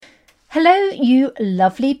Hello, you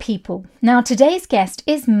lovely people. Now, today's guest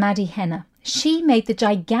is Maddy Hennah. She made the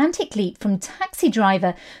gigantic leap from taxi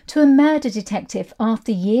driver to a murder detective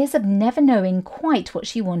after years of never knowing quite what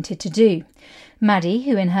she wanted to do. Maddy,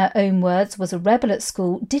 who in her own words was a rebel at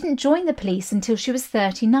school, didn't join the police until she was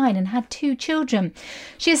 39 and had 2 children.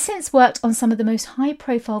 She has since worked on some of the most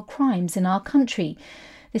high-profile crimes in our country.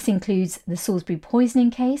 This includes the Salisbury poisoning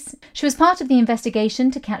case. She was part of the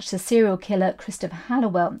investigation to catch the serial killer Christopher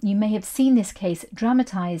Hallowell. You may have seen this case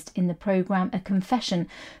dramatised in the programme A Confession,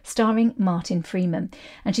 starring Martin Freeman.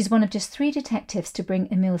 And she's one of just 3 detectives to bring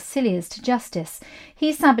Emil Cilliers to justice.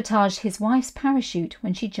 He sabotaged his wife's parachute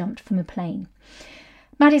when she jumped from a plane.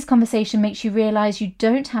 Maddy's conversation makes you realise you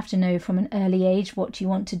don't have to know from an early age what you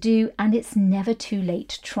want to do, and it's never too late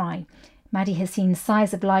to try. Maddy has seen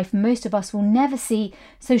sides of life most of us will never see,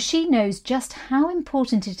 so she knows just how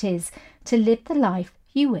important it is to live the life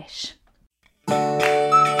you wish.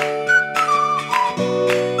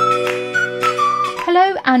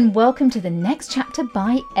 Hello and welcome to the next chapter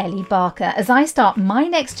by Ellie Barker. As I start my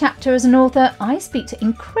next chapter as an author, I speak to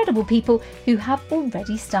incredible people who have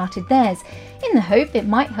already started theirs, in the hope it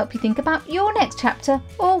might help you think about your next chapter,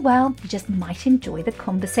 or well, you just might enjoy the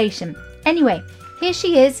conversation. Anyway, here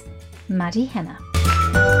she is, Maddy Hennah.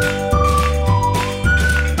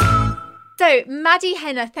 So, Maddy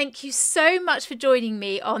Hennah, thank you so much for joining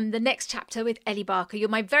me on the next chapter with Ellie Barker. You're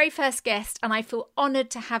my very first guest and I feel honoured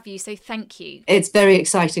to have you, so thank you. It's very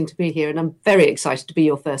exciting to be here and I'm very excited to be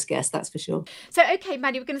your first guest, that's for sure. So, okay,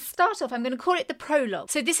 Maddy, we're going to start off. I'm going to call it the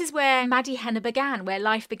prologue. So this is where Maddy Hennah began, where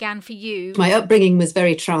life began for you. My upbringing was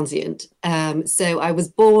very transient. So I was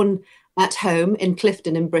born at home in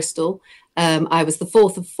Clifton in Bristol. I was the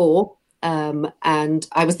 4th of 4. And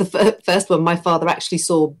I was the first one my father actually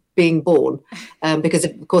saw being born, because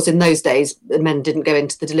of course in those days the men didn't go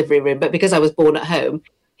into the delivery room, but because I was born at home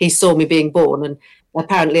he saw me being born, and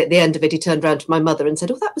apparently at the end of it he turned around to my mother and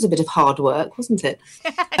said, "Oh, that was a bit of hard work, wasn't it?"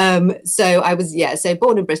 So I was so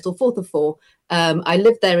born in Bristol, 4th of 4. I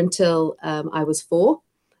lived there until I was 4,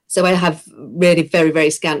 so I have really very,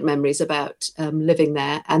 very scant memories about living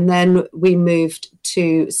there. And then we moved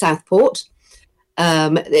to Southport.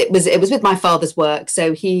 It was with my father's work,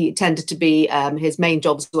 so he tended to be his main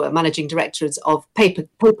jobs were managing directors of paper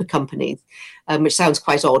companies, which sounds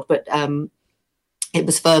quite odd, but it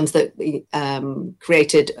was firms that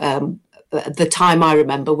created the time I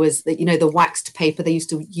remember was that, you know, the waxed paper they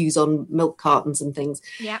used to use on milk cartons and things.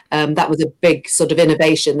 Yeah. That was a big sort of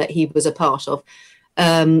innovation that he was a part of.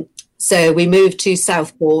 So we moved to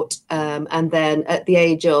Southport, and then at the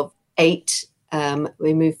age of 8.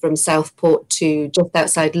 We moved from Southport to just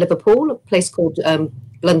outside Liverpool, a place called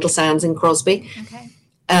Blundell Sands in Crosby. Okay.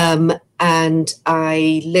 And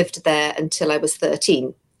I lived there until I was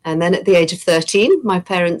 13. And then at the age of 13, my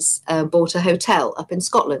parents bought a hotel up in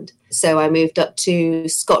Scotland. So I moved up to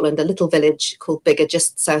Scotland, a little village called Biggar,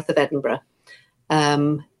 just south of Edinburgh,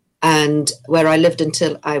 and where I lived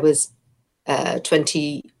until I was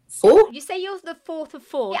 24. You say you're the 4th of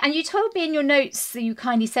 4, and you told me in your notes that you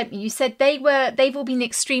kindly sent me, you said they've all been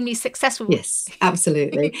extremely successful. Yes,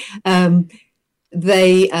 absolutely. They're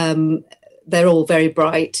all very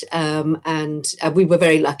bright, and we were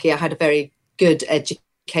very lucky. I had a very good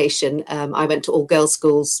education. I went to all girls'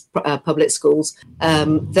 schools, public schools.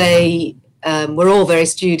 They were all very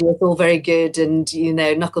studious, all very good, and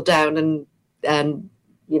knuckled down, and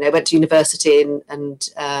went to university and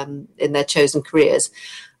in their chosen careers.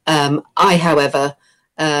 I, however,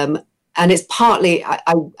 and it's partly,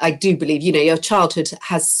 I do believe, your childhood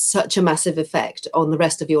has such a massive effect on the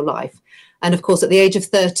rest of your life. And of course, at the age of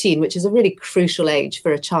 13, which is a really crucial age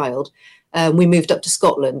for a child, we moved up to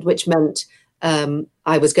Scotland, which meant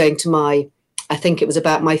I was going to I think it was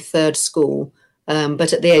about my 3rd school,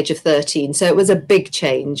 but at the age of 13. So it was a big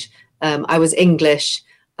change. I was English.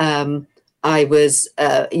 I was,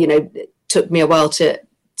 it took me a while to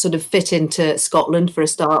sort of fit into Scotland for a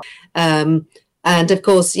start. And of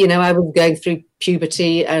course, I was going through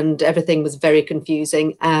puberty and everything was very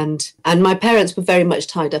confusing. And my parents were very much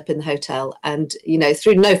tied up in the hotel, and,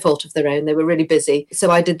 through no fault of their own, they were really busy. So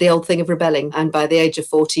I did the old thing of rebelling. And by the age of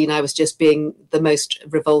 14, I was just being the most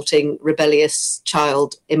revolting, rebellious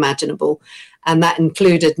child imaginable. And that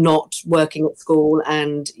included not working at school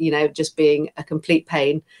and, just being a complete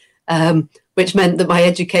pain. Which meant that my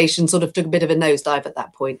education sort of took a bit of a nosedive at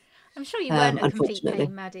that point. I'm sure you weren't a complete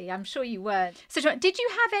pain, Maddy. I'm sure you weren't. So did you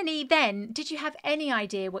have any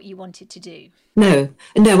idea what you wanted to do? No,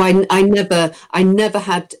 I never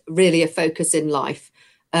had really a focus in life.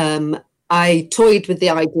 I toyed with the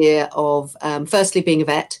idea of firstly being a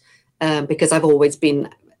vet, because I've always been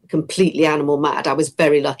completely animal mad. I was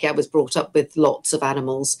very lucky. I was brought up with lots of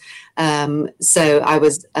animals. So I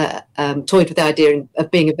was toyed with the idea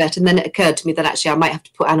of being a vet. And then it occurred to me that actually I might have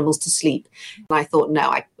to put animals to sleep. And I thought,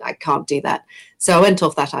 no, I can't do that. So I went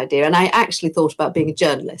off that idea, and I actually thought about being a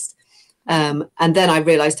journalist. And then I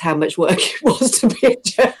realised how much work it was to be a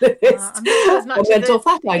journalist. I went off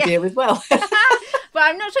that idea as well. Well,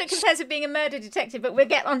 I'm not sure it compares with being a murder detective, but we'll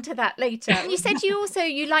get onto that later. You said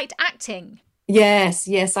you liked acting. Yes,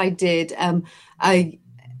 I did. I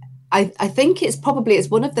think it's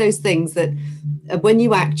one of those things that when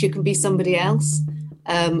you act, you can be somebody else.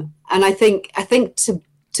 And I think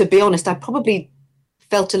to be honest, I probably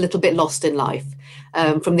felt a little bit lost in life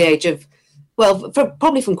from the age of,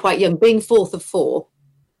 probably from quite young. Being fourth of four,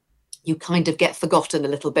 you kind of get forgotten a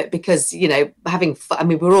little bit because,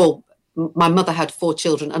 my mother had 4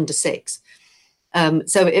 children under 6.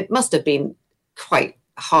 So it must have been quite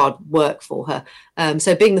hard work for her.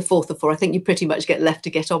 So being the fourth of 4, I think you pretty much get left to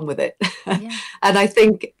get on with it. Yeah. And I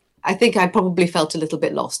think I probably felt a little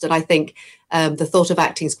bit lost. And I think the thought of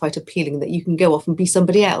acting is quite appealing, that you can go off and be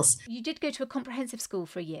somebody else. You did go to a comprehensive school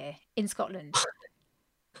for a year in Scotland.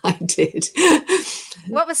 I did.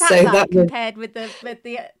 What was that like compared with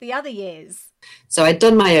the other years? So I'd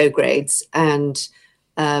done my O grades, and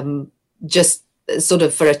just sort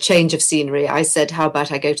of for a change of scenery, I said, how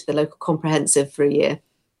about I go to the local comprehensive for a year?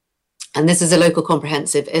 And this is a local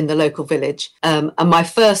comprehensive in the local village. And my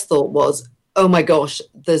first thought was, oh my gosh,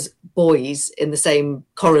 there's boys in the same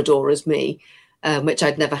corridor as me, which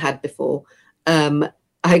I'd never had before.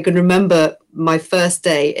 I can remember my first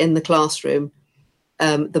day in the classroom.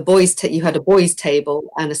 You had a boys'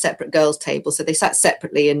 table and a separate girls' table. So they sat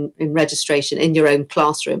separately in registration in your own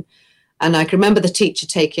classroom. And I can remember the teacher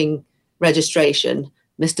taking registration,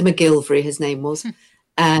 Mr. McGilvery, his name was.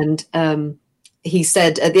 And he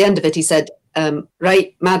said, at the end of it, he said,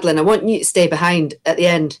 right, Madeline, I want you to stay behind at the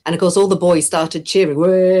end. And of course, all the boys started cheering,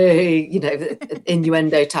 way,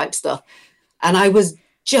 innuendo type stuff. And I was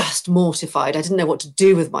just mortified. I didn't know what to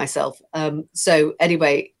do with myself. So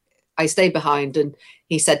anyway, I stayed behind, and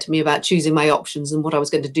he said to me about choosing my options and what I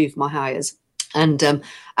was going to do for my hires. And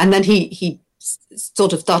then he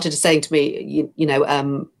sort of started saying to me,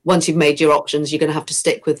 once you've made your options, you're going to have to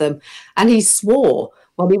stick with them. And he swore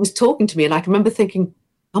while he was talking to me. And I can remember thinking,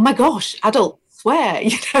 oh my gosh, adults swear,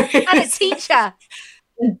 And a teacher.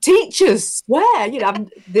 And teachers swear,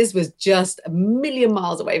 this was just a million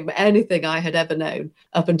miles away from anything I had ever known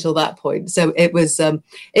up until that point. So it was an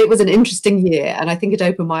interesting year, and I think it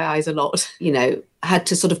opened my eyes a lot. I had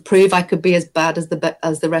to sort of prove I could be as bad as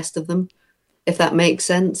the rest of them, if that makes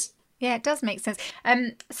sense. Yeah, it does make sense.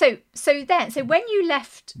 So when you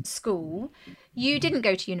left school, you didn't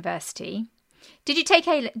go to university. Did you take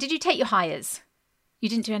your hires? You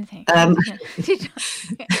didn't do anything.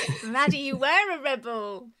 Maddy, you were a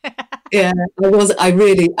rebel. Yeah, I was. I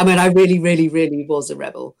really, really was a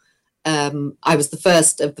rebel. I was the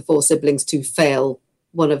first of the 4 siblings to fail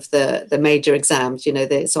one of the major exams.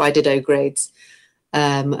 So I did O grades,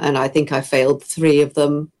 and I think I failed 3 of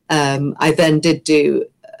them. I then did do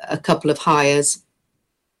a couple of hires.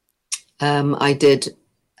 I did.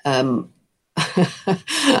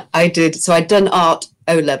 So I'd done art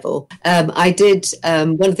O level. I did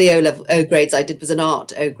one of the O grades I did was an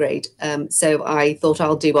art O grade. So I thought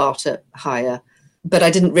I'll do art at higher, but I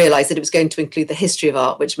didn't realise that it was going to include the history of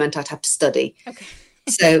art, which meant I'd have to study. Okay.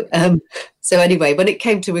 So anyway, when it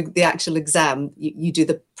came to the actual exam, you do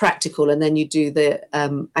the practical, and then you do the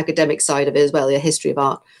academic side of it as well, the history of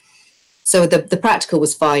art. So the practical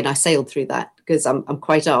was fine. I sailed through that because I'm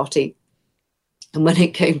quite arty. And when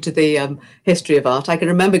it came to the history of art, I can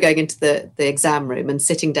remember going into the exam room and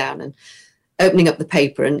sitting down and opening up the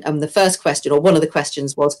paper. And the first question, or one of the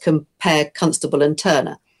questions, was compare Constable and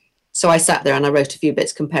Turner. So I sat there and I wrote a few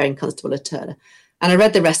bits comparing Constable and Turner. And I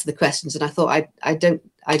read the rest of the questions, and I thought, I don't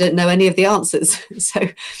know any of the answers. So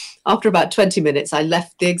after about 20 minutes, I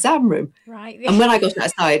left the exam room. Right. And when I got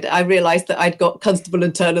outside, I realised that I'd got Constable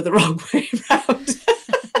and Turner the wrong way around.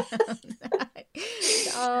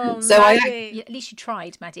 Oh, so at least you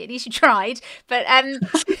tried, Maddy. At least you tried. But I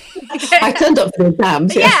turned up for the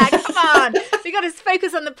exams. Yeah, come on. We've got to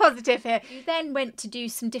focus on the positive here. You then went to do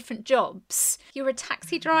some different jobs. You were a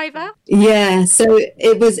taxi driver. Yeah. So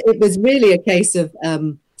it was really a case of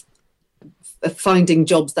finding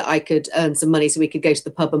jobs that I could earn some money so we could go to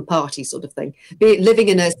the pub and party, sort of thing. Living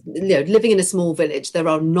in a small village, there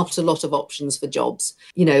are not a lot of options for jobs.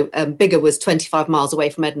 Biggar was 25 miles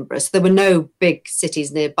away from Edinburgh, so there were no big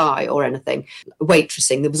cities nearby or anything.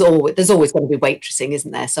 Waitressing, there's always going to be waitressing,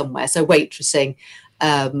 isn't there, somewhere? So waitressing,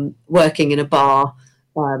 working in a bar,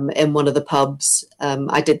 in one of the pubs.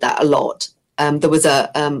 I did that a lot. There was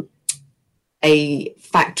a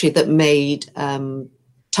factory that made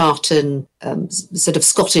tartan, sort of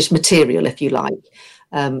Scottish material, if you like.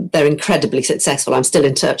 They're incredibly successful. I'm still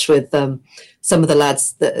in touch with some of the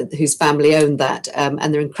lads whose family owned that,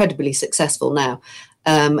 and they're incredibly successful now.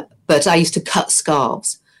 But I used to cut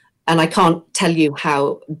scarves, and I can't tell you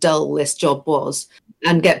how dull this job was,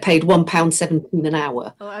 and get paid £1.17 an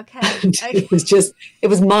hour. Oh, okay. It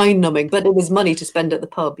was mind numbing, but it was money to spend at the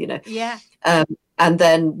pub, you know. Yeah. And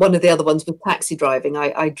then one of the other ones was taxi driving.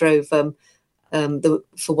 I drove for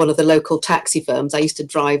one of the local taxi firms. I used to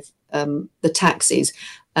drive the taxis,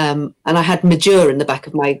 and I had Majur in the back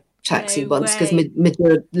of my taxi once, because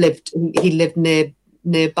Majur lived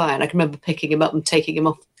nearby, and I can remember picking him up and taking him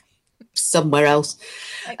off somewhere else.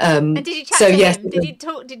 And did you chat to him?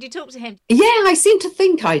 Did you talk to him? Yeah, I seem to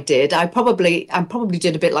think I did. I probably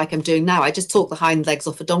did a bit like I'm doing now. I just talk the hind legs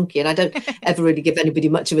off a donkey, and I don't ever really give anybody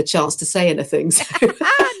much of a chance to say anything. So.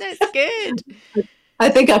 That's good. I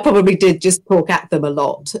think I probably did just talk at them a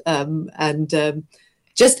lot, and a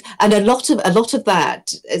lot of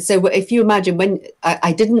that. So if you imagine, when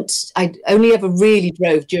I only ever really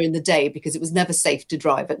drove during the day, because it was never safe to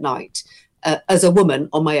drive at night as a woman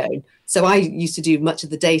on my own. So I used to do much of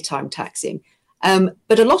the daytime taxiing.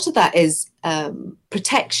 But a lot of that is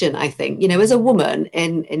protection, I think. You know, as a woman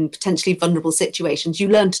in potentially vulnerable situations, you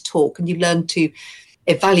learn to talk and you learn to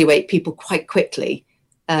evaluate people quite quickly.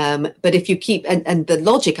 But if you keep, and the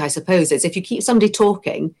logic, I suppose, is if you keep somebody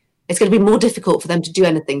talking, it's going to be more difficult for them to do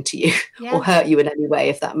anything to you or hurt you in any way,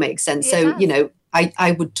 if that makes sense. So, you know,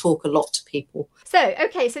 I would talk a lot to people. So,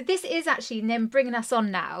 okay, so this is actually then bringing us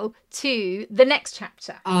on now to the next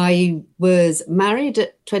chapter. I was married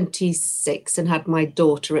at 26 and had my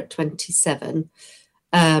daughter at 27.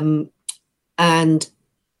 And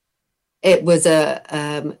it was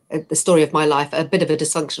the story of my life, a bit of a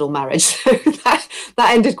dysfunctional marriage. So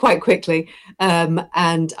that ended quite quickly.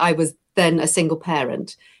 And I was then a single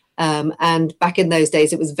parent. And back in those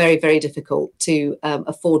days, it was very, very difficult to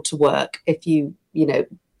afford to work if you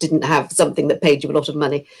didn't have something that paid you a lot of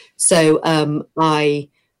money. So I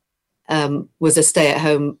was a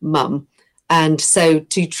stay-at-home mum. And so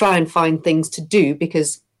to try and find things to do,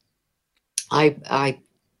 because I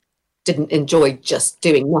didn't enjoy just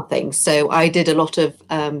doing nothing. So I did a lot of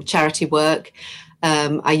charity work.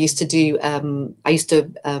 I used to do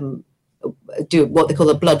what they call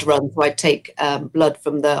a blood run. So I'd take blood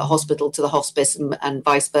from the hospital to the hospice and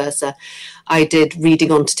vice versa. I did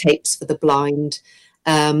reading onto tapes for the blind.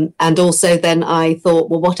 And also then I thought,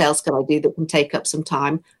 well, what else can I do that can take up some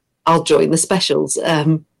time? I'll join the specials,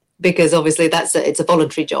 because obviously it's a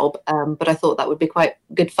voluntary job. But I thought that would be quite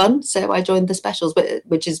good fun. So I joined the specials,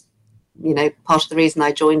 which is, part of the reason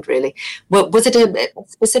I joined, really. Well, was it a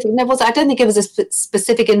specific? No, I don't think it was a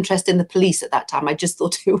specific interest in the police at that time. I just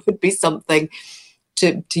thought it would be something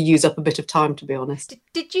to use up a bit of time, to be honest.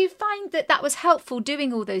 Did you find that was helpful,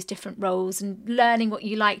 doing all those different roles and learning what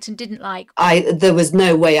you liked and didn't like? There was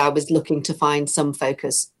no way I was looking to find some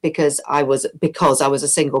focus, because I was a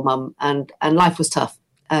single mum, and life was tough.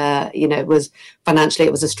 It was financially,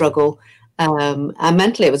 it was a struggle, and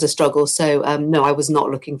mentally it was a struggle. So no, I was not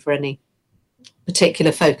looking for any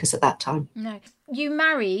particular focus at that time. No. You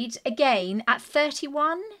married again at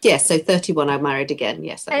 31? Yes, so 31 I married again,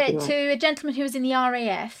 yes. Right. To a gentleman who was in the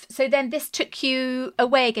RAF. So then this took you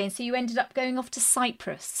away again, so you ended up going off to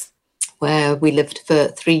Cyprus. Where we lived for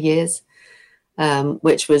 3 years,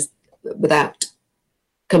 which was, without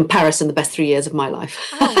comparison, the best 3 years of my life.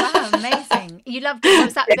 Oh, wow, amazing. You loved it.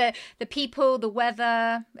 Was that the people, the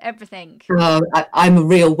weather, everything? I'm a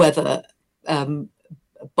real weather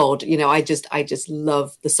bod. I just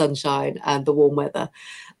love the sunshine and the warm weather,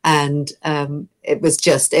 and it was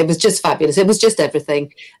just fabulous. It was just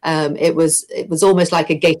everything. It was almost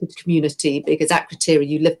like a gated community, because at Criteria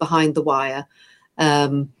you live behind the wire,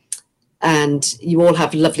 and you all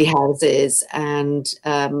have lovely houses, and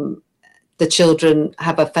the children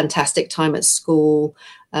have a fantastic time at school,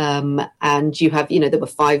 and you have, there were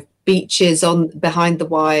 5 beaches on behind the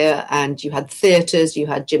wire, and you had theatres, you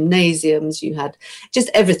had gymnasiums, you had just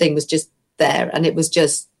everything was just there, and it was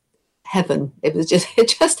just heaven. It was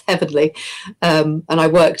just heavenly. And I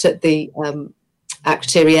worked at the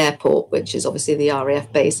Criteria Airport, which is obviously the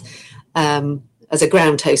RAF base, as a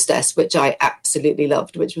ground hostess, which I absolutely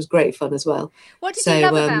loved, which was great fun as well. What did you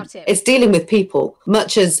love about it? It's dealing with people.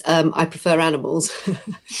 Much as I prefer animals,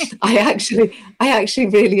 I actually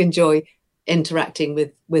really enjoy interacting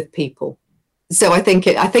with people. So I think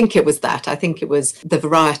it was that. I think it was the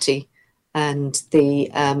variety and the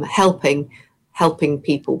helping helping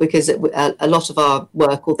people, because a lot of our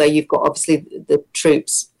work, although you've got obviously the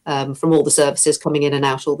troops from all the services coming in and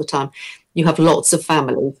out all the time, you have lots of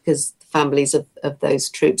families, because the families of those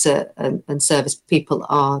troops and service people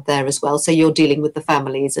are there as well. So you're dealing with the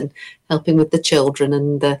families and helping with the children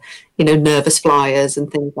and the, nervous flyers and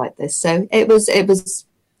things like this. So it was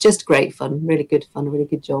just great fun, really good fun, a really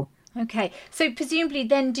good job. Okay, so presumably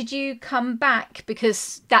then did you come back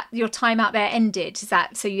because that your time out there ended? Is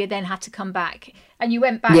that so you then had to come back and you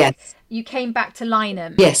went back? Yes. You came back to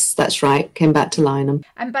Lynham. Yes, that's right. Came back to Lynham.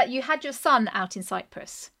 But you had your son out in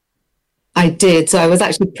Cyprus. I did. So I was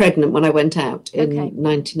actually pregnant when I went out in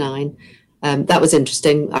 99. That was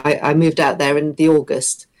interesting. I moved out there in the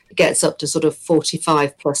August. It gets up to sort of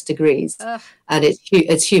 45 plus degrees. And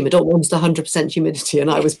it's humid, almost 100% humidity. And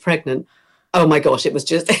I was pregnant. Oh my gosh, it was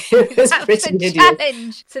pretty hideous.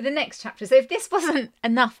 Challenge. So the next chapter. So if this wasn't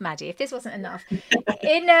enough, Maddy,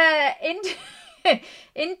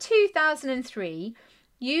 in 2003,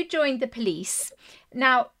 you joined the police.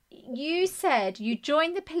 Now, you said you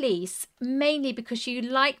joined the police mainly because you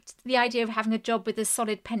liked the idea of having a job with a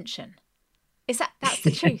solid pension. That's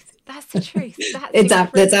the truth? That's the truth.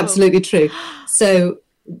 That's absolutely true. So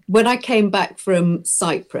when I came back from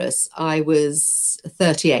Cyprus, I was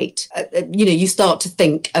 38. You start to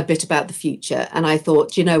think a bit about the future. And I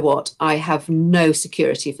thought, you know what? I have no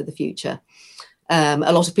security for the future. A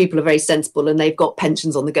lot of people are very sensible and they've got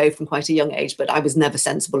pensions on the go from quite a young age, but I was never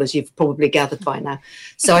sensible, as you've probably gathered by now.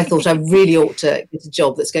 So I thought I really ought to get a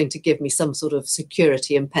job that's going to give me some sort of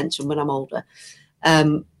security and pension when I'm older.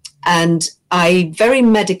 And I very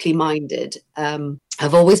medically minded.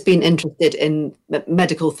 I've always been interested in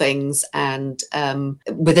medical things, and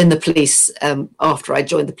within the police, after I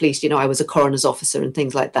joined the police, I was a coroner's officer and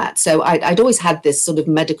things like that. So I'd always had this sort of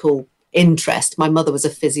medical interest. My mother was a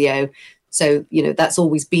physio, so that's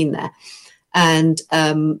always been there. And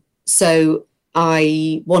so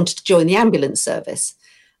I wanted to join the ambulance service.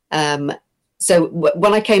 So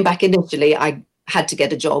when I came back initially, I had to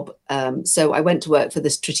get a job. So I went to work for the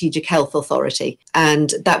Strategic Health Authority,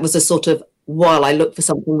 and that was a sort of while I looked for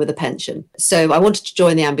something with a pension. So I wanted to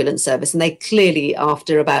join the ambulance service, and they clearly,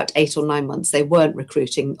 after about 8 or 9 months, they weren't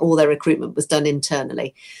recruiting. All their recruitment was done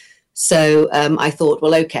internally. So I thought,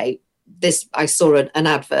 well, okay, I saw an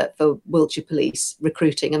advert for Wiltshire Police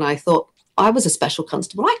recruiting, and I thought, I was a special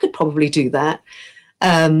constable, I could probably do that.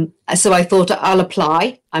 So I thought, I'll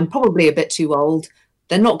apply. I'm probably a bit too old.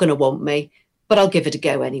 They're not going to want me, but I'll give it a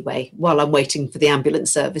go anyway, while I'm waiting for the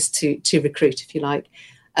ambulance service to recruit, if you like.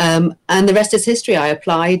 And the rest is history. I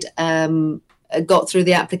applied, got through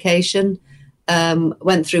the application,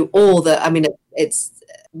 went through all it's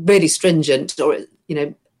really stringent, or,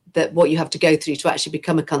 that what you have to go through to actually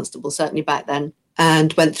become a constable, certainly back then.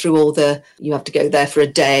 And went through you have to go there for a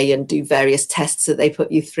day and do various tests that they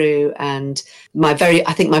put you through. And my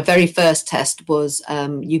very first test was,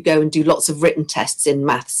 you go and do lots of written tests in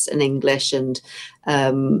maths and English and,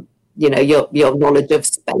 your knowledge of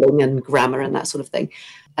spelling and grammar and that sort of thing.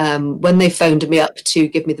 When they phoned me up to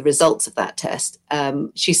give me the results of that test,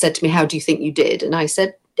 she said to me, how do you think you did? And I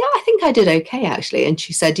said, yeah, I think I did okay, actually. And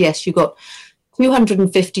she said, yes, you got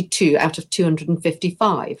 252 out of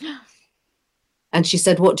 255. And she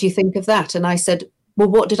said, what do you think of that? And I said, well,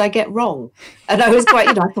 what did I get wrong? And I was quite,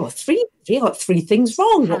 I thought, I got three things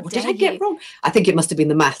wrong. What did I get wrong? I think it must have been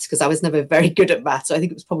the maths, because I was never very good at maths. So I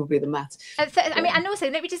think it was probably the maths. And also,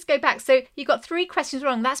 let me just go back. So you got 3 questions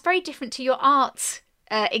wrong. That's very different to your arts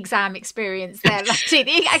exam experience there.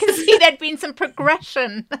 I can see there'd been some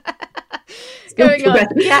progression going on.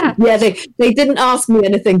 Yeah, they didn't ask me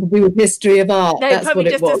anything to do with history of art. No, that's probably what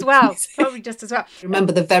it just was. as well. Probably just as well. I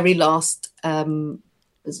remember the very last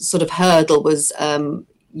sort of hurdle was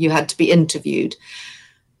you had to be interviewed.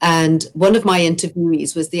 And one of my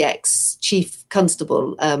interviewees was the ex-chief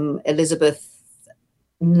constable, Elizabeth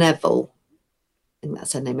Neville. I think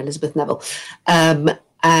that's her name, Elizabeth Neville.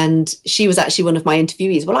 And she was actually one of my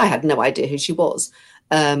interviewees. Well, I had no idea who she was.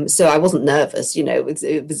 So I wasn't nervous, it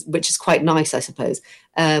was, which is quite nice, I suppose.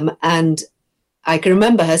 And I can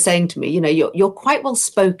remember her saying to me, you're quite well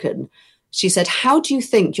spoken. She said, how do you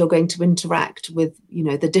think you're going to interact with,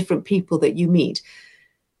 the different people that you meet?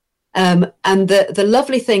 And the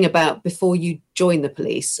lovely thing about before you join the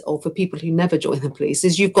police, or for people who never join the police,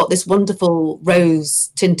 is you've got this wonderful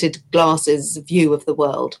rose-tinted glasses view of the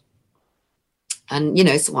world. And,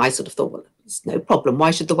 so I sort of thought, well, it's no problem.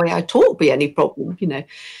 Why should the way I talk be any problem,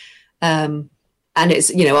 And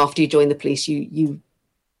it's, after you join the police, you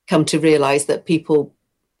come to realise that people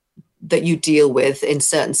that you deal with in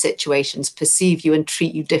certain situations perceive you and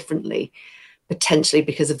treat you differently, potentially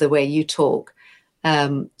because of the way you talk.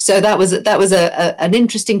 So that was an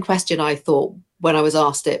interesting question, I thought, when I was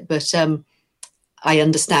asked it, but I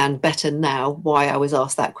understand better now why I was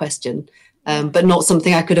asked that question, but not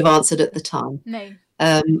something I could have answered at the time. No.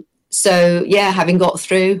 So yeah, having got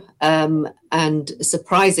through, and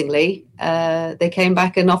surprisingly, they came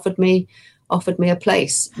back and offered me a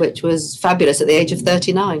place, which was fabulous at the age of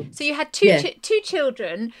 39. So you had two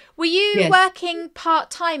children. Were you working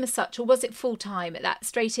part-time as such, or was it full-time at that,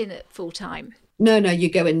 straight in at full-time? No, you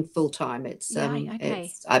go in full-time. It's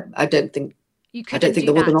okay. I don't think I don't think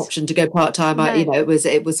there was an option to go part-time. No.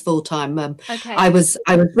 It was full-time. Okay. I was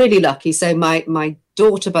really lucky. So my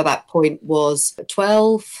daughter by that point was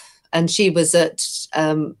 12, and she was at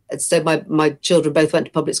so my children both went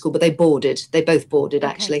to public school, but they both boarded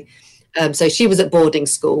actually. So she was at boarding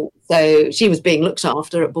school, so she was being looked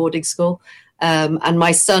after at boarding school, and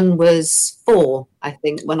my son was 4, I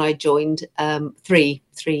think, when I joined. 4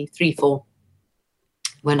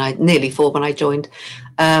 nearly 4 when I joined,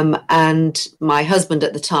 and my husband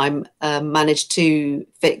at the time managed to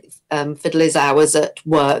fiddle his hours at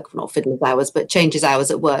work, not fiddle his hours, but change his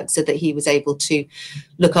hours at work, so that he was able to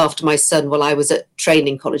look after my son while I was at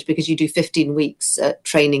training college, because you do 15 weeks at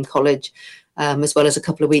training college, as well as a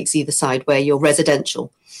couple of weeks either side where you're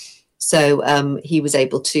residential. So he was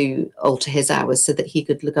able to alter his hours so that he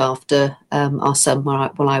could look after our son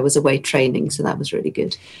while I was away training. So that was really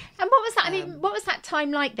good. And what was that? I mean, what was that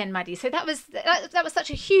time like then, Maddy? So that was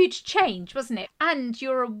such a huge change, wasn't it? And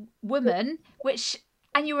you're a woman,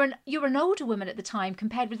 and you were an older woman at the time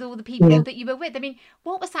compared with all the people that you were with. I mean,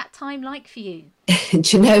 what was that time like for you?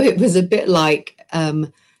 Do you know, it was a bit like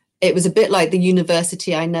the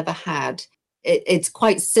university I never had. It's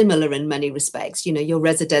quite similar in many respects. You know, you're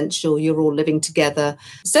residential, you're all living together.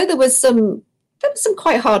 So there was some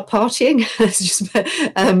quite hard partying,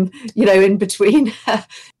 in between.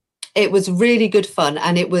 It was really good fun,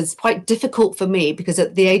 and it was quite difficult for me because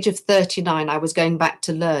at the age of 39, I was going back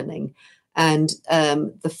to learning. And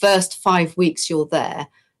the first 5 weeks you're there,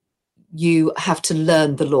 you have to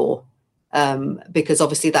learn the law. Because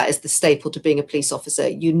obviously that is the staple to being a police officer.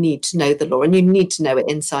 You need to know the law, and you need to know it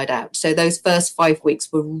inside out. So those first 5 weeks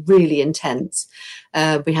were really intense.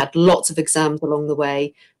 We had lots of exams along the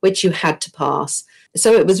way, which you had to pass.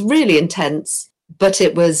 So it was really intense, but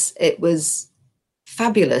it was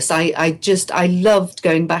fabulous. I loved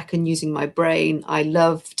going back and using my brain. I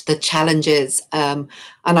loved the challenges, and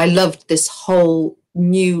I loved this whole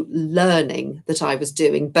new learning that I was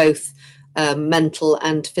doing, both mental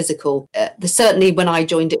and physical. Certainly when I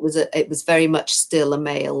joined, it was very much still a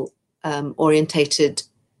male orientated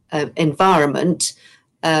environment.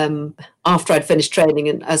 After I'd finished training,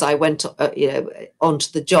 and as I went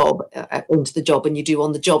into the job, and you do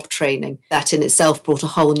on the job training, that in itself brought a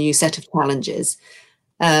whole new set of challenges.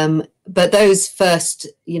 But those first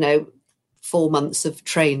 4 months of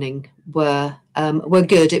training were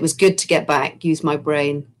good. It was good to get back, use my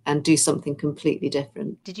brain, and do something completely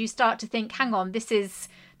different. Did you start to think, hang on, this is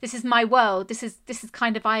my world, this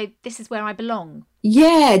is where I belong?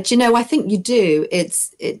 Yeah, do you know, I think you do.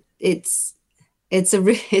 It's a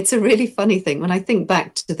really funny thing when I think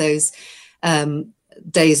back to those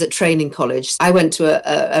days at training college. I went to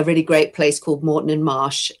a really great place called Moreton in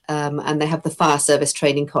Marsh, and they have the fire service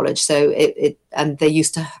training college. So and they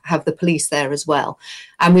used to have the police there as well.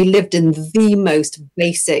 And we lived in the most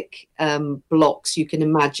basic blocks you can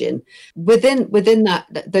imagine. Within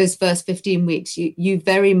those first 15 weeks, you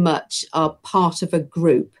very much are part of a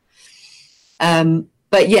group.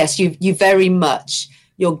 But yes, you very much,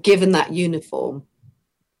 you're given that uniform,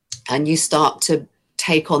 and you start to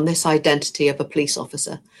take on this identity of a police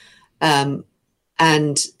officer,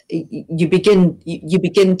 and you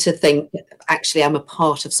begin to think, actually, I'm a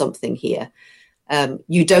part of something here.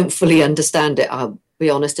 You don't fully understand it, I'll be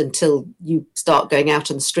honest, until you start going out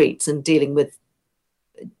on the streets and dealing with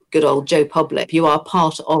good old Joe Public. You are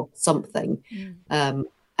part of something, and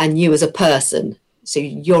you as a person, so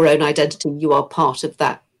your own identity, you are part of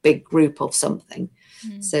that big group of something.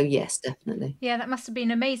 So yes, definitely. Yeah, that must have been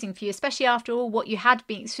amazing for you, especially after all what you had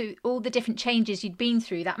been through, all the different changes you'd been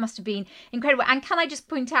through. That must have been incredible. And can I just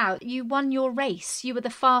point out, you won your race. You were the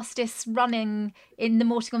fastest running in the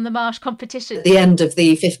Moreton on the Marsh competition. At the end of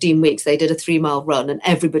the 15 weeks, they did a 3-mile run, and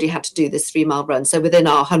everybody had to do this 3-mile run. So within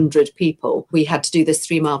our 100 people, we had to do this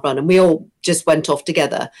 3-mile run, and we all just went off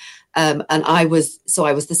together. And I was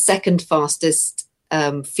the second fastest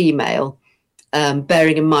female,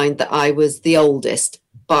 bearing in mind that I was the oldest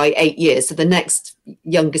by 8 years. So the next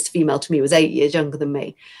youngest female to me was 8 years younger than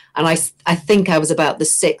me. And I think I was about the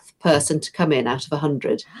 6th person to come in out of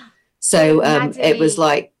 100. So it was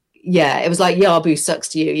like, yeah, it was like Yabu sucks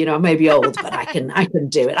to you. I may be old, but I can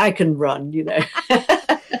do it. I can run.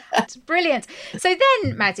 It's brilliant. So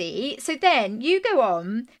then, Maddy, you go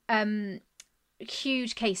on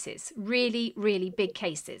huge cases, really, really big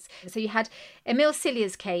cases. So you had Emil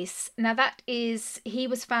Cilia's case. Now he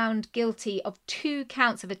was found guilty of 2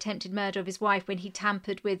 counts of attempted murder of his wife when he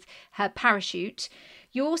tampered with her parachute.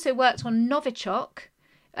 You also worked on Novichok,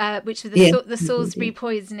 which was the Salisbury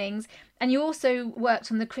poisonings, and you also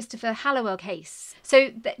worked on the Christopher Hallowell case. So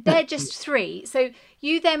they're just 3. So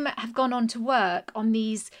you then have gone on to work on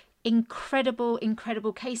these incredible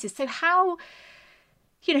cases. So how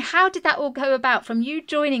did that all go about, from you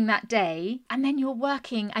joining that day and then you're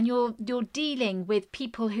working and you're dealing with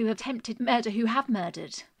people who have attempted murder, who have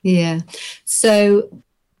murdered? Yeah. So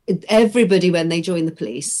everybody, when they join the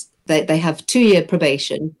police, they have 2-year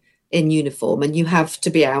probation in uniform, and you have to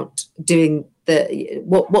be out doing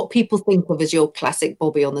what people think of as your classic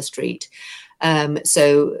Bobby on the street.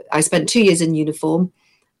 So I spent 2 years in uniform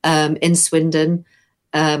in Swindon,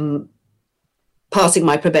 passing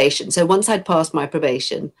my probation. So once I'd passed my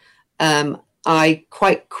probation, I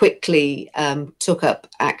quite quickly took up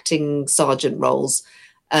acting sergeant roles.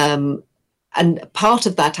 And part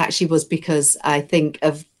of that actually was because I think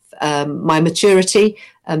of my maturity,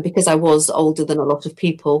 because I was older than a lot of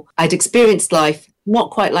people. I'd experienced life,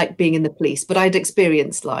 not quite like being in the police, but I'd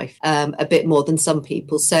experienced life a bit more than some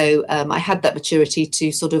people. So I had that maturity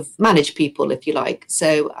to sort of manage people, if you like.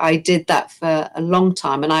 So I did that for a long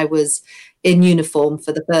time, and I was in uniform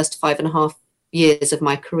for the first 5.5 years of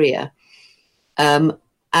my career,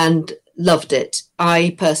 and loved it.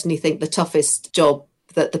 I personally think the toughest job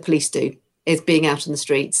that the police do is being out in the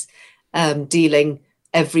streets, dealing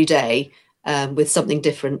every day with something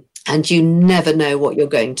different, and you never know what you're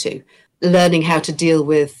going to. Learning how to deal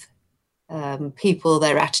with people,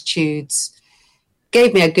 their attitudes,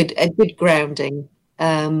 gave me a good grounding,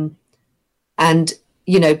 and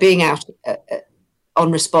being out on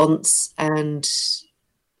response and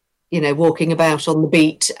walking about on the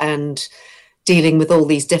beat and dealing with all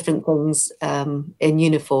these different things in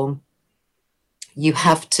uniform. You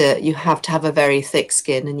have to have a very thick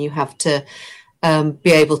skin, and you have to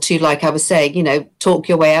be able to, like I was saying, talk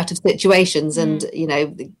your way out of situations. And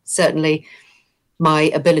certainly my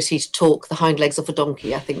ability to talk the hind legs off a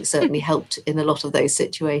donkey, I think, certainly helped in a lot of those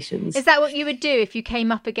situations. Is that what you would do if you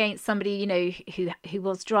came up against somebody who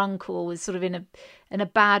was drunk or was sort of in a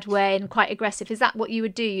bad way and quite aggressive? Is that what you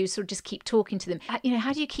would do? You sort of just keep talking to them?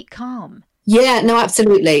 How do you keep calm? Yeah, no,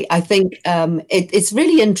 absolutely. I think it's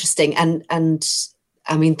really interesting, and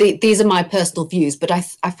I mean, these are my personal views, but I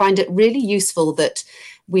find it really useful that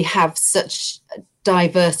we have such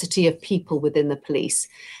diversity of people within the police,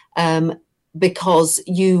 because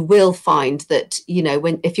you will find that,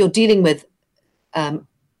 if you're dealing with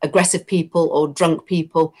aggressive people or drunk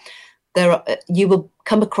people, you will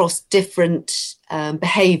come across different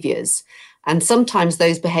behaviours, and sometimes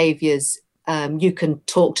those behaviours, you can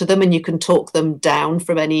talk to them and you can talk them down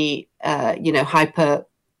from any hyper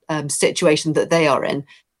situation that they are in.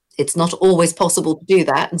 It's not always possible to do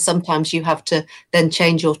that, and sometimes you have to then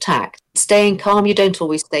change your tack. Staying calm, you don't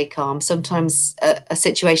always stay calm. Sometimes a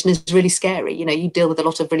situation is really scary. You deal with a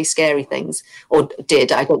lot of really scary things, or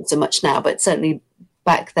did. I don't so much now, but certainly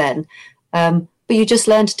back then. But you just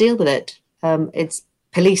learn to deal with it. It's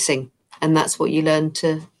policing, and that's what you learn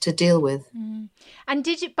to deal with. And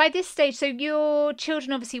did you, by this stage, so your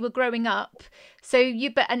children obviously were growing up,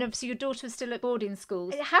 and obviously your daughter was still at boarding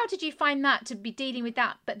school. How did you find that, to be dealing with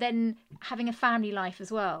that, but then having a family life as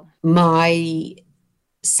well? My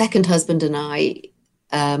second husband and I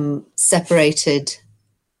separated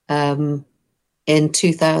in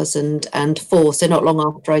 2004, so not long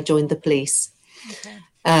after I joined the police.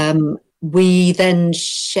 Okay. We then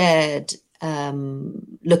shared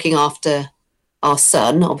looking after our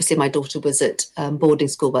son. Obviously, my daughter was at boarding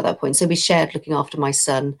school by that point, so we shared looking after my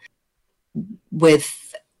son,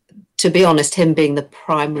 with, to be honest, him being the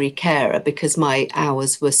primary carer, because my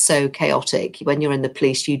hours were so chaotic. When you're in the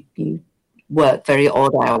police, you work very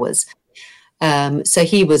odd hours. So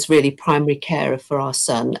he was really primary carer for our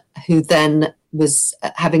son, who then was,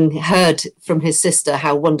 having heard from his sister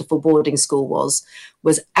how wonderful boarding school was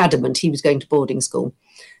adamant he was going to boarding school.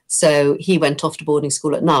 So he went off to boarding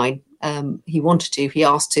school at 9. He wanted to, he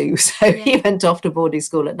asked to, so he went off to boarding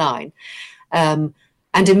school at 9.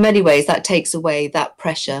 And in many ways, that takes away that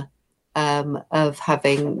pressure of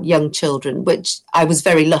having young children, which I was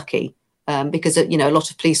very lucky, because, a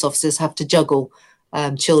lot of police officers have to juggle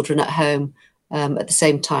children at home at the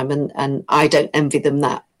same time. And I don't envy them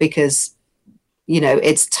that, because,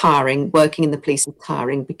 it's tiring. Working in the police is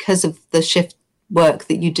tiring because of the shift work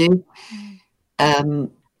that you do.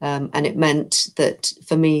 And it meant that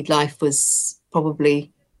for me, life was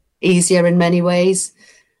probably easier in many ways.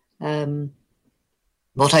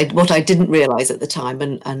 What I didn't realize at the time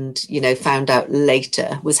and you know, found out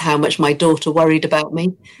later was how much my daughter worried about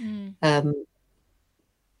me.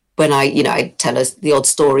 When I tell us the odd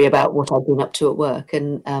story about what I'd been up to at work,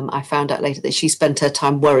 and I found out later that she spent her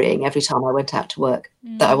time worrying every time I went out to work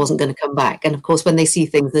that I wasn't going to come back. And of course, when they see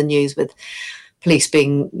things in the news with police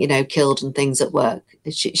being, you know, killed and things at work,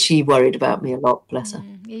 she worried about me a lot, bless her.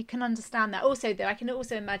 You can understand that. Also, though, I can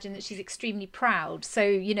also imagine that she's extremely proud. So,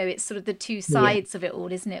 you know, it's sort of the two sides of it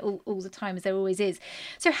all, isn't it? All the time, as there always is.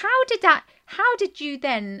 So how did you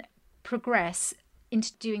then progress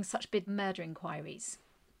into doing such big murder inquiries?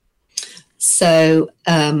 So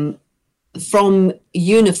from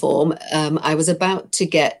uniform, I was about to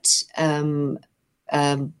get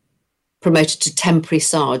promoted to temporary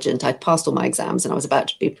sergeant. I'd passed all my exams and I was about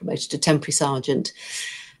to be promoted to temporary sergeant.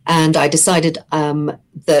 And I decided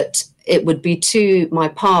that it would be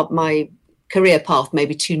my career path may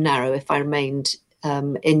be too narrow if I remained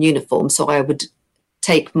in uniform. So I would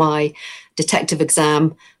take my detective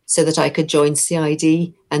exam so that I could join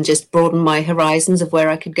CID and just broaden my horizons of where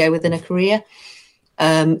I could go within a career.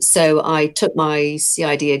 So I took my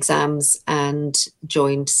CID exams and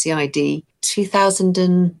joined CID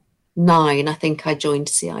 2009. I think I joined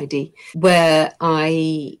CID, where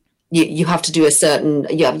you have to do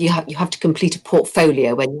you have to complete a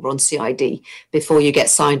portfolio when you're on CID before you get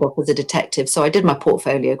signed off as a detective. So I did my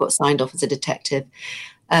portfolio, got signed off as a detective.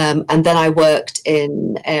 And then I worked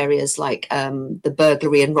in areas like the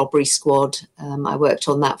burglary and robbery squad. I worked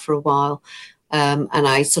on that for a while. And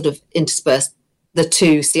I sort of interspersed the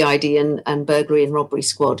two, CID and burglary and robbery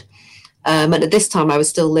squad. And at this time, I was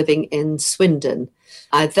still living in Swindon.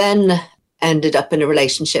 I then ended up in a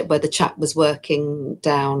relationship where the chap was working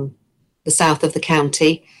down the south of the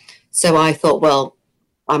county. So I thought, well,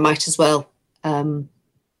 I might as well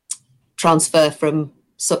transfer from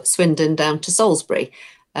Swindon down to Salisbury.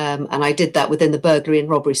 And I did that within the burglary and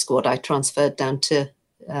robbery squad. I transferred down to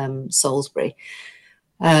Salisbury,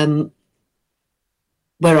 where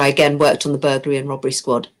I again worked on the burglary and robbery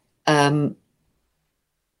squad.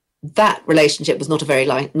 That relationship was not a very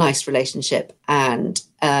nice relationship, and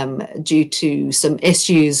due to some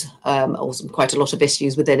issues, or quite a lot of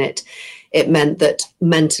issues within it, it meant that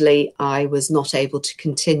mentally I was not able to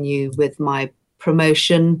continue with my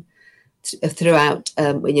promotion throughout.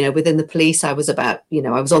 Within the police, I was I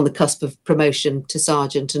was on the cusp of promotion to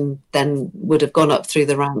sergeant, and then would have gone up through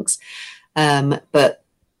the ranks, but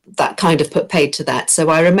that kind of put paid to that. So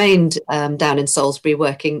I remained down in Salisbury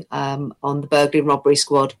working on the burglary and robbery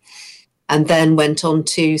squad, and then went on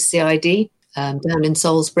to CID down in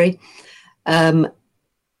Salisbury.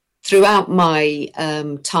 Throughout my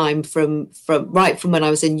time from when I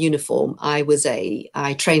was in uniform, I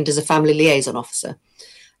trained as a family liaison officer,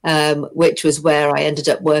 which was where I ended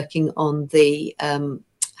up working on the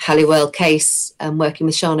Halliwell case, working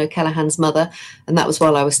with Sian O'Callaghan's mother, and that was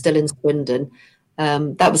while I was still in Swindon.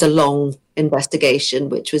 That was a long investigation,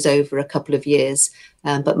 which was over a couple of years.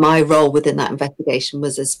 But my role within that investigation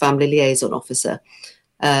was as family liaison officer,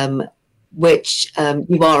 which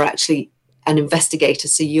you are actually an investigator.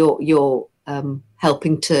 So you're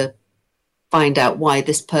helping to find out why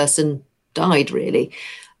this person died, really.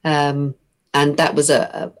 And that was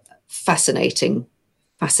a fascinating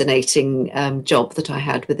job that I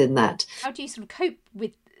had within that. How do you sort of cope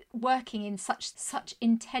with working in such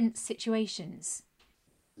intense situations?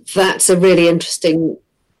 That's a really interesting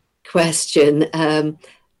question.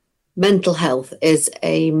 Mental health is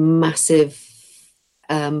a massive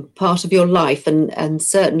part of your life, and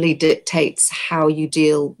certainly dictates how you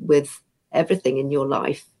deal with everything in your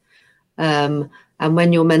life. And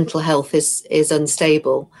when your mental health is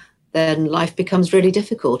unstable, then life becomes really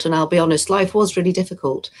difficult. And I'll be honest, life was really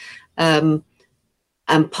difficult. And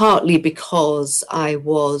partly because I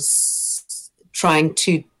was trying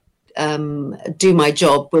to do my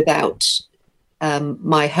job without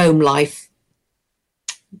my home life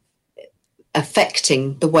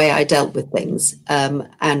affecting the way I dealt with things,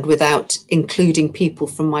 and without including people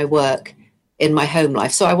from my work in my home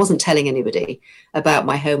life. So I wasn't telling anybody about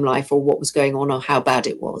my home life or what was going on or how bad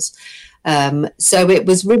it was. So it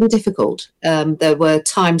was really difficult. There were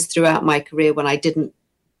times throughout my career when I didn't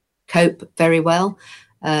cope very well.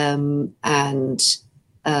 And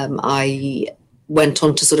I went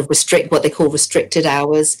on to sort of restrict what they call restricted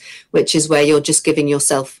hours, which is where you're just giving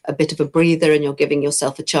yourself a bit of a breather and you're giving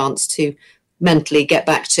yourself a chance to mentally get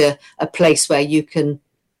back to a place where you can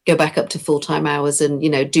go back up to full-time hours and,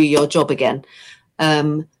 do your job again.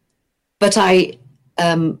 but I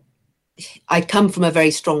come from a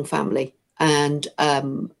very strong family, and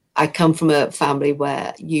I come from a family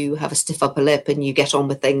where you have a stiff upper lip and you get on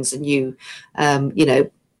with things, and you know,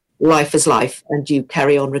 life is life, and you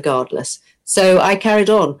carry on regardless. So I carried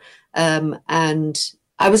on, and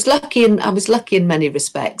I was lucky, and I was lucky in many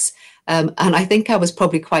respects. And I think I was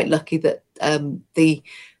probably quite lucky that the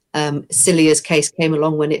Cilliers case came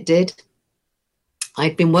along when it did.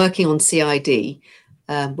 I'd been working on CID,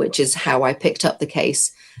 which is how I picked up the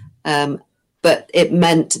case. But it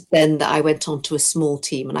meant then that I went on to a small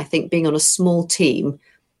team. And I think being on a small team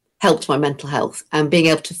helped my mental health, and being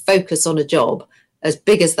able to focus on a job as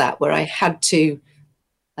big as that, where I had to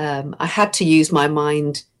use my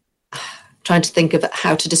mind, trying to think of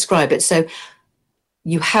how to describe it. So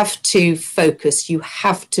you have to focus, you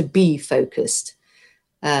have to be focused.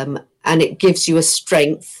 And it gives you a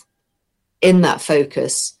strength in that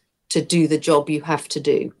focus to do the job you have to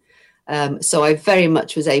do. So I very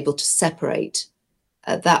much was able to separate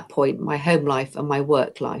at that point my home life and my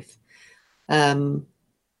work life,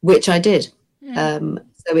 which I did.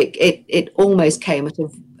 So it almost came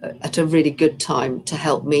at a really good time to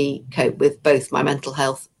help me cope with both my mental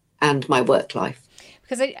health and my work life.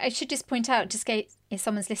 Because I should just point out, just in case if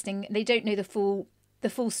someone's listening, they don't know the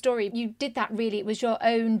full story. You did that really, it was your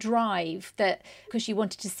own drive, that because you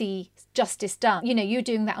wanted to see justice done. You know, you're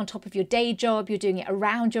doing that on top of your day job, you're doing it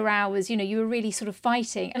around your hours, you know, you were really sort of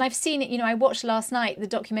fighting. And I've seen it, you know, I watched last night the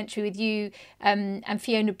documentary with you and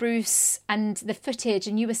Fiona Bruce and the footage,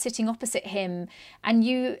 and you were sitting opposite him, and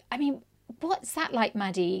you, I mean, what's that like,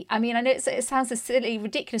 Maddy? I mean, I know it sounds a silly,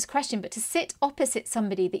 ridiculous question, but to sit opposite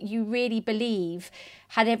somebody that you really believe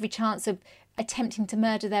had every chance of attempting to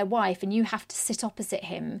murder their wife, and you have to sit opposite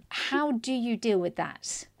him, how do you deal with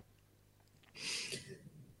that?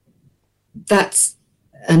 That's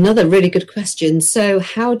another really good question. So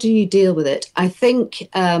how do you deal with it? I think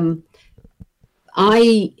I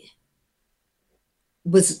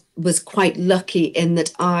was quite lucky in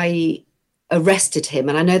that I arrested him.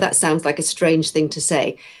 And I know that sounds like a strange thing to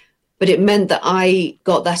say, but it meant that I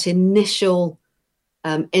got that initial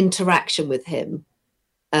interaction with him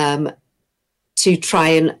to try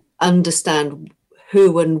and understand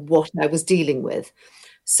who and what I was dealing with.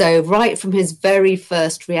 So right from his very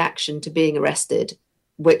first reaction to being arrested,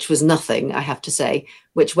 which was nothing, I have to say,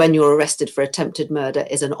 which when you're arrested for attempted murder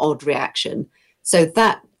is an odd reaction. So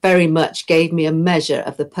that very much gave me a measure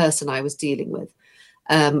of the person I was dealing with.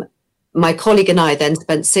 My colleague and I then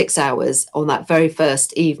spent 6 hours on that very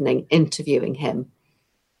first evening interviewing him.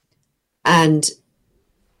 And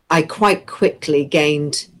I quite quickly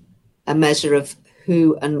gained a measure of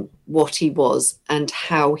who and what he was, and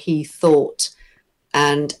how he thought,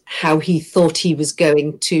 and how he thought he was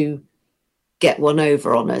going to get one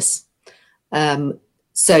over on us.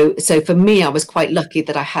 So for me, I was quite lucky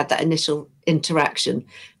that I had that initial interaction,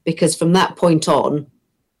 because from that point on,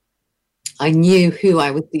 I knew who I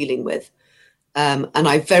was dealing with. And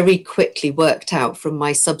I very quickly worked out from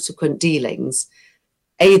my subsequent dealings,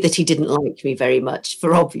 that he didn't like me very much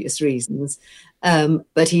for obvious reasons,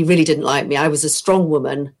 but he really didn't like me. I was a strong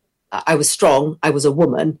woman. I was strong. I was a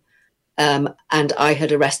woman, and I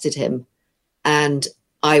had arrested him, and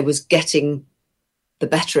I was getting the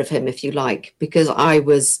better of him, if you like, because I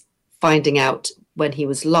was finding out when he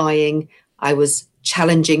was lying. I was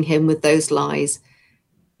challenging him with those lies.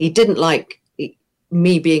 He didn't like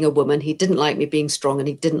me being a woman. He didn't like me being strong, and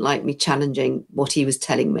he didn't like me challenging what he was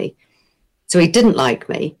telling me. So he didn't like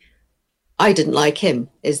me. I didn't like him,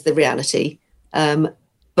 is the reality.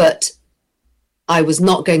 But I was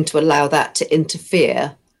not going to allow that to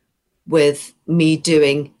interfere with me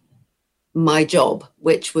doing my job,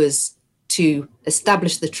 which was to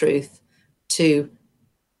establish the truth, to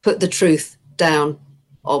put the truth down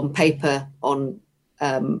on paper, on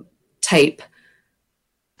tape,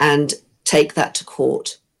 and take that to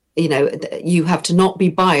court. You know, you have to not be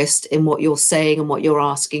biased in what you're saying and what you're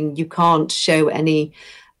asking. You can't show any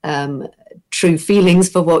true feelings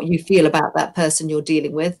for what you feel about that person you're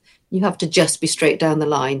dealing with. You have to just be straight down the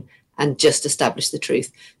line and just establish the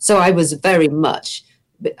truth. So I was very much,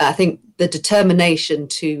 I think, the determination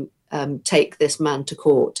to take this man to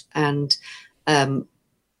court and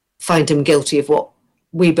find him guilty of what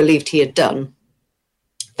we believed he had done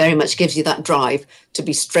very much gives you that drive to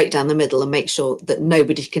be straight down the middle and make sure that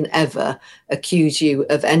nobody can ever accuse you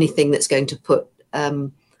of anything that's going to put,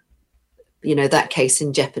 that case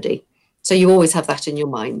in jeopardy. So you always have that in your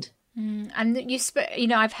mind.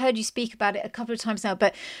 And I've heard you speak about it a couple of times now,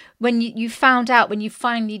 but when you found out, when you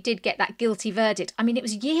finally did get that guilty verdict, I mean, it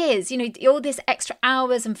was years, all this extra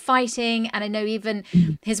hours and fighting. And I know even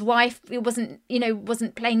his wife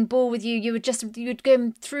wasn't playing ball with you. You'd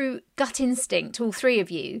go through gut instinct, all three of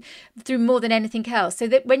you, through more than anything else. So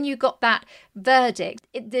that when you got that verdict,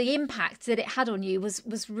 the impact that it had on you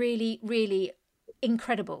was really, really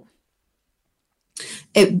incredible.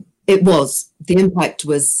 It was. The impact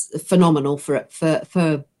was phenomenal for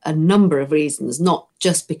a number of reasons, not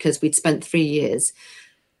just because we'd spent 3 years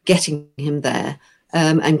getting him there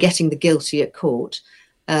and getting the guilty at court,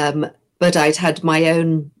 but I'd had my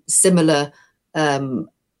own similar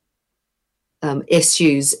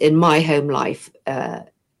issues in my home life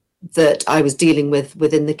that I was dealing with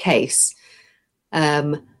within the case,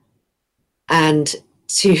 and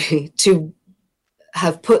to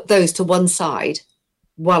have put those to one side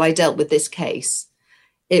while I dealt with this case,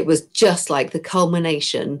 it was just like the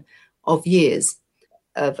culmination of years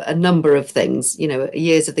of a number of things,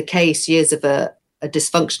 years of the case, years of a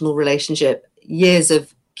dysfunctional relationship, years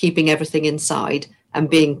of keeping everything inside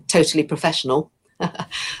and being totally professional.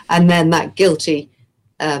 And then that guilty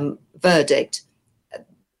verdict,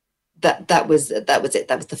 that was it. That was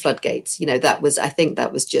the floodgates. I think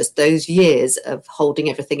that was just those years of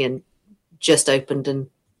holding everything in just opened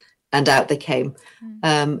and out they came.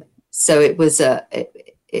 So it was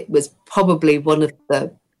probably one of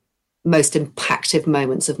the most impactful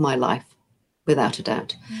moments of my life, without a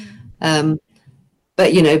doubt. But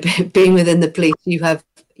being within the police, you have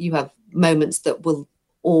moments that will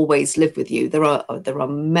always live with you. There are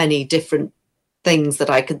many different things that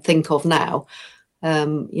I could think of now,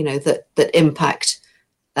 that impact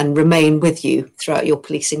and remain with you throughout your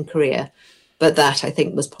policing career. But that, I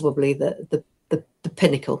think, was probably the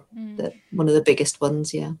pinnacle, one of the biggest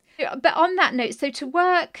ones, yeah. But on that note, so to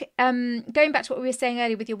work, going back to what we were saying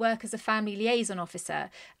earlier with your work as a family liaison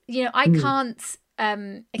officer, I can't,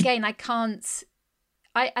 as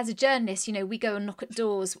a journalist, we go and knock at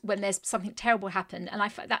doors when there's something terrible happen. And I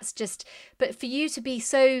find that's just, but for you to be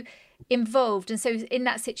so involved and so in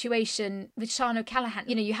that situation with Sian O'Callaghan,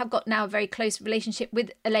 you have got now a very close relationship with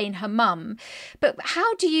Elaine, her mum. But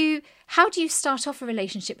how do you start off a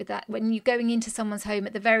relationship with that when you're going into someone's home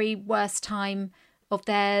at the very worst time of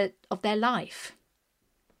their life?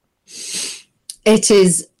 It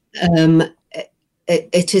is an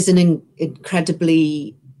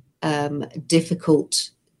incredibly difficult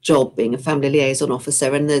job being a family liaison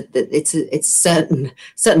officer, and it's a certain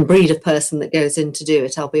breed of person that goes in to do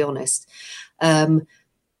it, I'll be honest.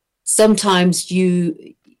 Sometimes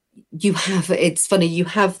you have, it's funny, you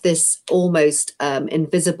have this almost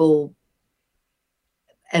invisible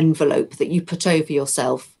envelope that you put over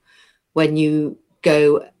yourself when you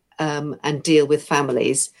go and deal with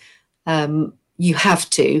families. You have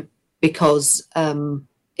to, because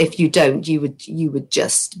if you don't, you would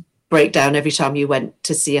just break down every time you went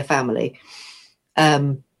to see a family.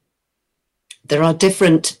 There are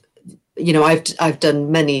different, I've done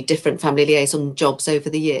many different family liaison jobs over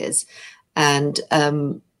the years, and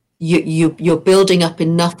you're building up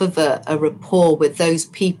enough of a rapport with those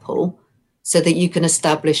people so that you can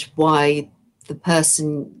establish why the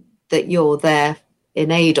person that you're there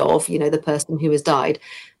in aid of, the person who has died,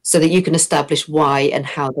 so that you can establish why and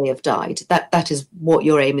how they have died. That is what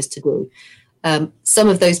your aim is to do. Some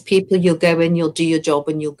of those people, you'll go in, you'll do your job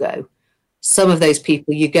and you'll go. Some of those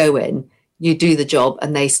people, you go in, you do the job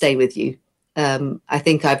and they stay with you. I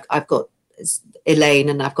think I've got Elaine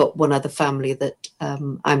and I've got one other family that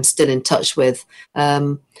I'm still in touch with.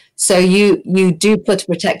 So you do put a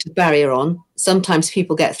protective barrier on. Sometimes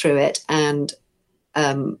people get through it, and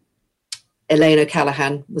Elaine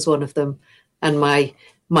O'Callaghan was one of them, and my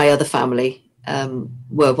other family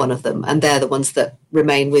were one of them, and they're the ones that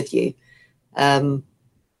remain with you.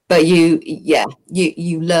 But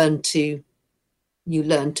you learn to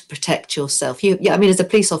protect yourself. As a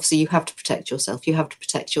police officer, you have to protect yourself. You have to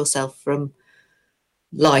protect yourself from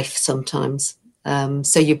life sometimes.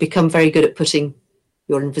 So you become very good at putting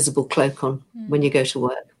your invisible cloak on when you go to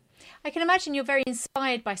work. I can imagine you're very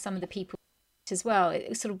inspired by some of the people as well.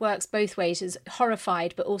 It sort of works both ways, as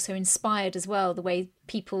horrified but also inspired as well, the way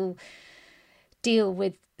people deal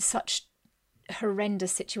with such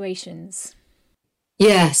horrendous situations.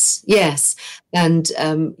 Yes. And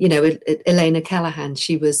Elaine O'Callaghan,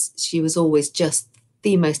 she was always just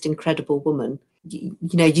the most incredible woman.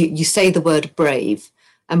 You say the word brave,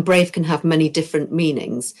 and brave can have many different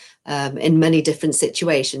meanings in many different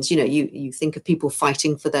situations. You think of people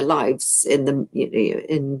fighting for their lives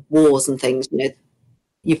in wars and things.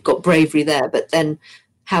 You've got bravery there, but then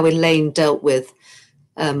how Elaine dealt with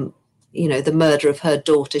the murder of her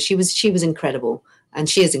daughter. She was incredible, and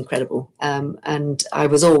she is incredible. And I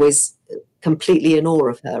was always completely in awe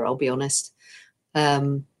of her, I'll be honest.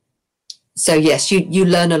 So yes, you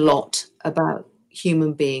learn a lot about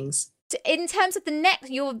human beings. In terms of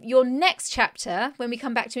your next chapter, when we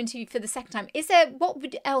come back to interview for the second time,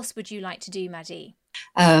 else would you like to do, Maddy?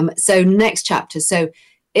 So next chapter. So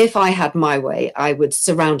if I had my way, I would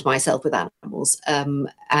surround myself with animals,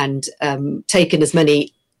 and taken as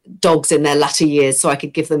many dogs in their latter years so I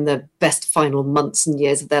could give them the best final months and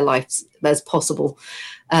years of their lives as possible,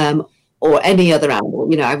 or any other animal.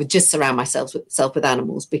 I would just surround myself with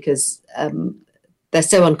animals, because they're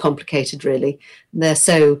so uncomplicated, really. They're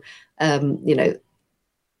so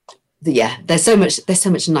they're so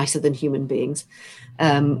much nicer than human beings.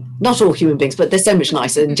 Not all human beings, but they're so much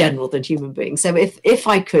nicer in general than human beings. So if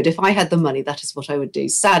I had the money, that is what I would do.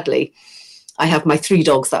 Sadly, I have my 3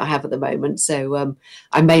 dogs that I have at the moment, so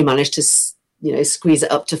I may manage to squeeze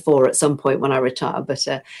it up to 4 at some point when I retire. But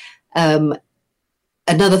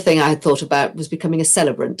another thing I had thought about was becoming a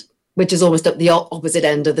celebrant, which is almost at the opposite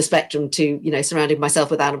end of the spectrum to surrounding myself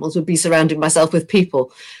with animals, would be surrounding myself with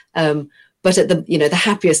people. But at the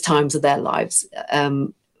happiest times of their lives,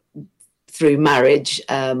 through marriage,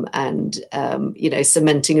 and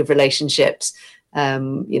cementing of relationships,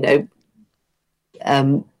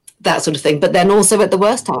 that sort of thing. But then also at the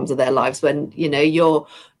worst times of their lives, when you're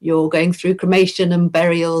going through cremation and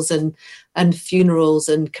burials and funerals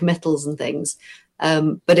and committals and things.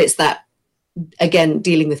 But it's that, again,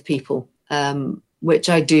 dealing with people, which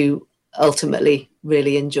I do ultimately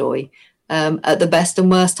really enjoy, at the best and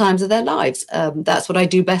worst times of their lives. That's what I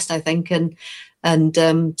do best, I think, and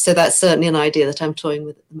so that's certainly an idea that I'm toying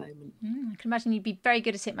with at the moment. I can imagine you'd be very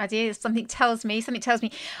good at it, Maddy. Something tells me.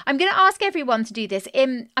 I'm going to ask everyone to do this.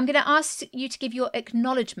 I'm going to ask you to give your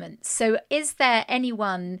acknowledgements. So is there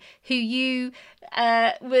anyone who you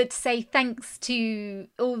would say thanks to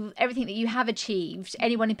everything that you have achieved?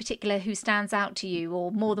 Anyone in particular who stands out to you,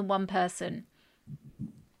 or more than one person?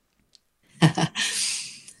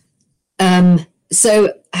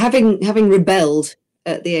 So having rebelled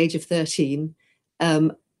at the age of 13,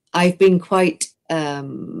 I've been quite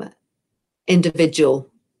individual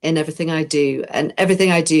in everything I do, and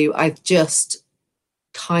everything I do, I've just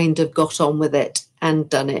kind of got on with it and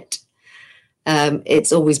done it.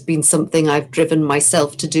 It's always been something I've driven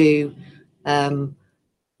myself to do,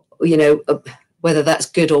 whether that's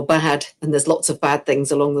good or bad, and there's lots of bad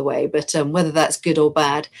things along the way, but whether that's good or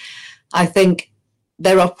bad, I think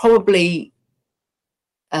there are probably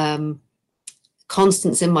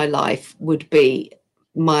constants in my life would be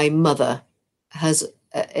my mother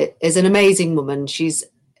is an amazing woman. She's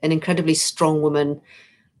an incredibly strong woman,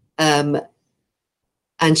 and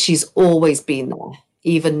she's always been there,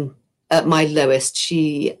 even at my lowest.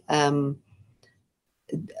 She, although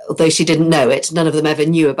she didn't know it, none of them ever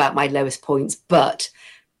knew about my lowest points, but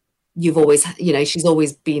she's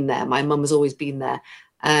always been there. My mum has always been there,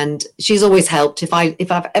 and she's always helped. If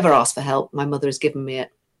I've ever asked for help, my mother has given me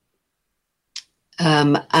it.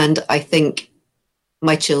 And I think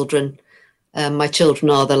my children are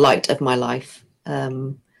the light of my life,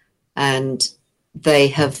 and they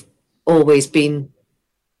have always been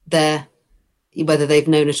there, whether they've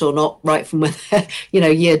known it or not, right from when they're,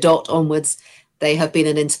 year dot onwards. They have been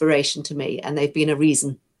an inspiration to me, and they've been a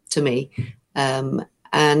reason to me.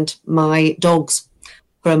 And my dogs,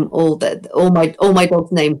 from all my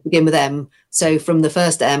dogs' names begin with M. So from the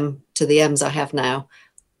first M to the M's I have now,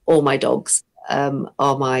 all my dogs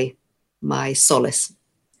are my solace.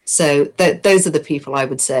 So those are the people, I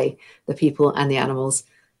would say, the people and the animals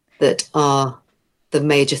that are the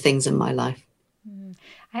major things in my life.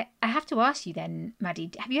 I have to ask you then,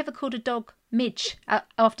 Maddy, have you ever called a dog Midge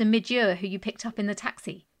after Midge, who you picked up in the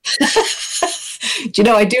taxi? Do you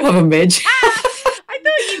know, I do have a Midge. I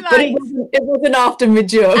thought you might. But it wasn't after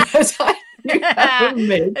Midge. But I do have a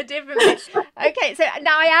Midge. A different Midge. Okay, so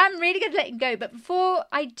now I am really going to let you go. But before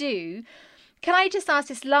I do, can I just ask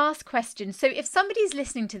this last question? So if somebody's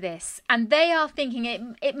listening to this and they are thinking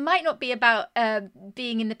it might not be about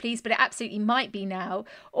being in the police, but it absolutely might be now,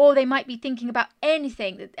 or they might be thinking about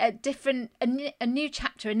anything, a new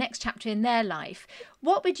chapter, a next chapter in their life,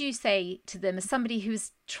 what would you say to them as somebody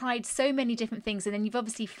who's tried so many different things, and then you've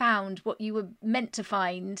obviously found what you were meant to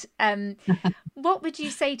find? What would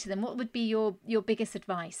you say to them? What would be your biggest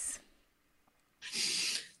advice?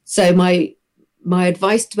 So my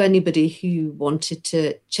advice to anybody who wanted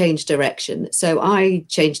to change direction. So I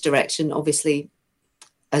changed direction, obviously,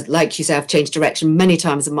 like you say, I've changed direction many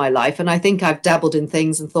times in my life. And I think I've dabbled in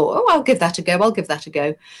things and thought, I'll give that a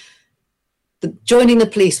go. joining the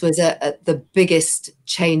police was the biggest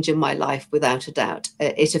change in my life, without a doubt.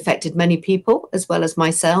 It affected many people as well as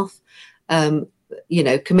myself.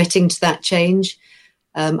 Committing to that change.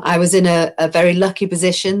 I was in a very lucky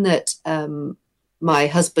position that my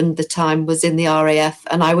husband at the time was in the RAF,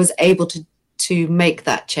 and I was able to make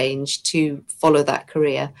that change, to follow that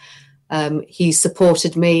career. He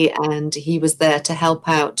supported me, and he was there to help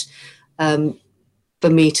out for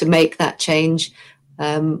me to make that change,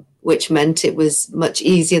 which meant it was much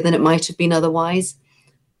easier than it might have been otherwise.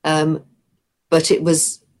 But it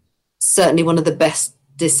was certainly one of the best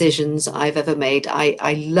decisions I've ever made.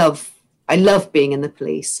 I love being in the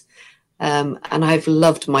police, and I've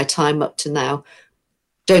loved my time up to now.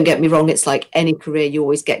 Don't get me wrong, it's like any career, you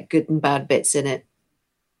always get good and bad bits in it.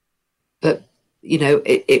 But,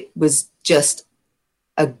 it was just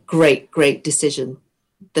a great, great decision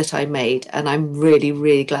that I made, and I'm really,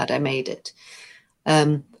 really glad I made it.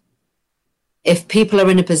 If people are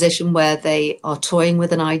in a position where they are toying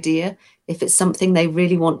with an idea, if it's something they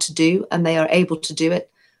really want to do and they are able to do it,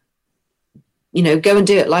 go and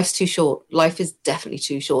do it. Life's too short. Life is definitely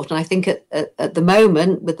too short. And I think at the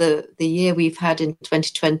moment, with the year we've had in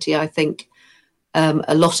 2020, I think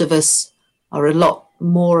a lot of us are a lot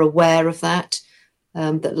more aware of that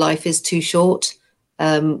life is too short.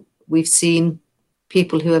 We've seen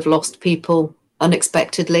people who have lost people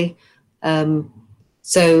unexpectedly.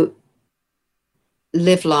 So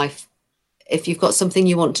live life. If you've got something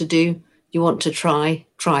you want to do, you want to try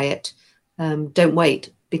it. Don't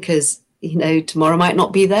wait, because tomorrow might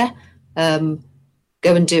not be there. Go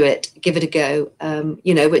and do it. Give it a go.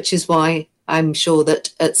 Which is why I'm sure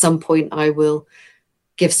that at some point I will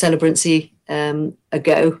give celebrancy a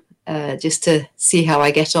go, just to see how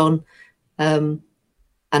I get on. And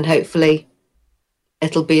hopefully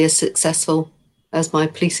it'll be as successful as my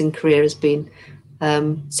policing career has been.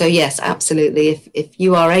 So yes, absolutely. If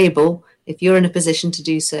you are able, if you're in a position to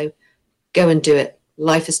do so, go and do it.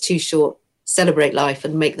 Life is too short. Celebrate life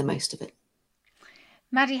and make the most of it.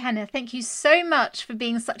 Maddy Hennah, thank you so much for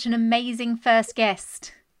being such an amazing first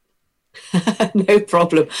guest. No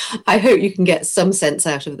problem. I hope you can get some sense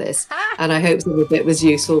out of this, and I hope some of it was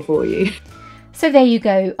useful for you. So there you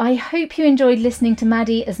go. I hope you enjoyed listening to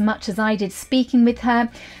Maddy as much as I did speaking with her.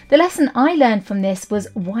 The lesson I learned from this was,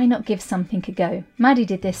 why not give something a go? Maddy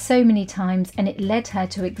did this so many times, and it led her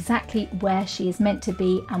to exactly where she is meant to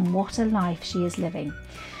be, and what a life she is living.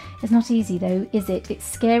 It's not easy though, is it? It's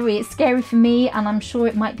scary. It's scary for me, and I'm sure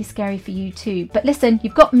it might be scary for you too. But listen,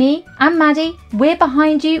 you've got me and Maddy. We're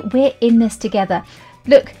behind you. We're in this together.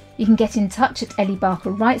 Look, you can get in touch at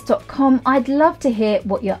elliebarkerwrites.com. I'd love to hear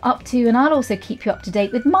what you're up to, and I'll also keep you up to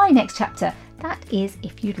date with my next chapter. That is,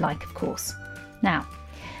 if you'd like, of course. Now,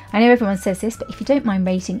 I know everyone says this, but if you don't mind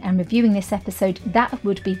rating and reviewing this episode, that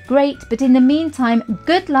would be great. But in the meantime,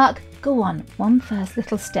 good luck. Go on, one first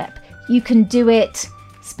little step. You can do it.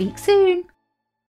 Speak soon.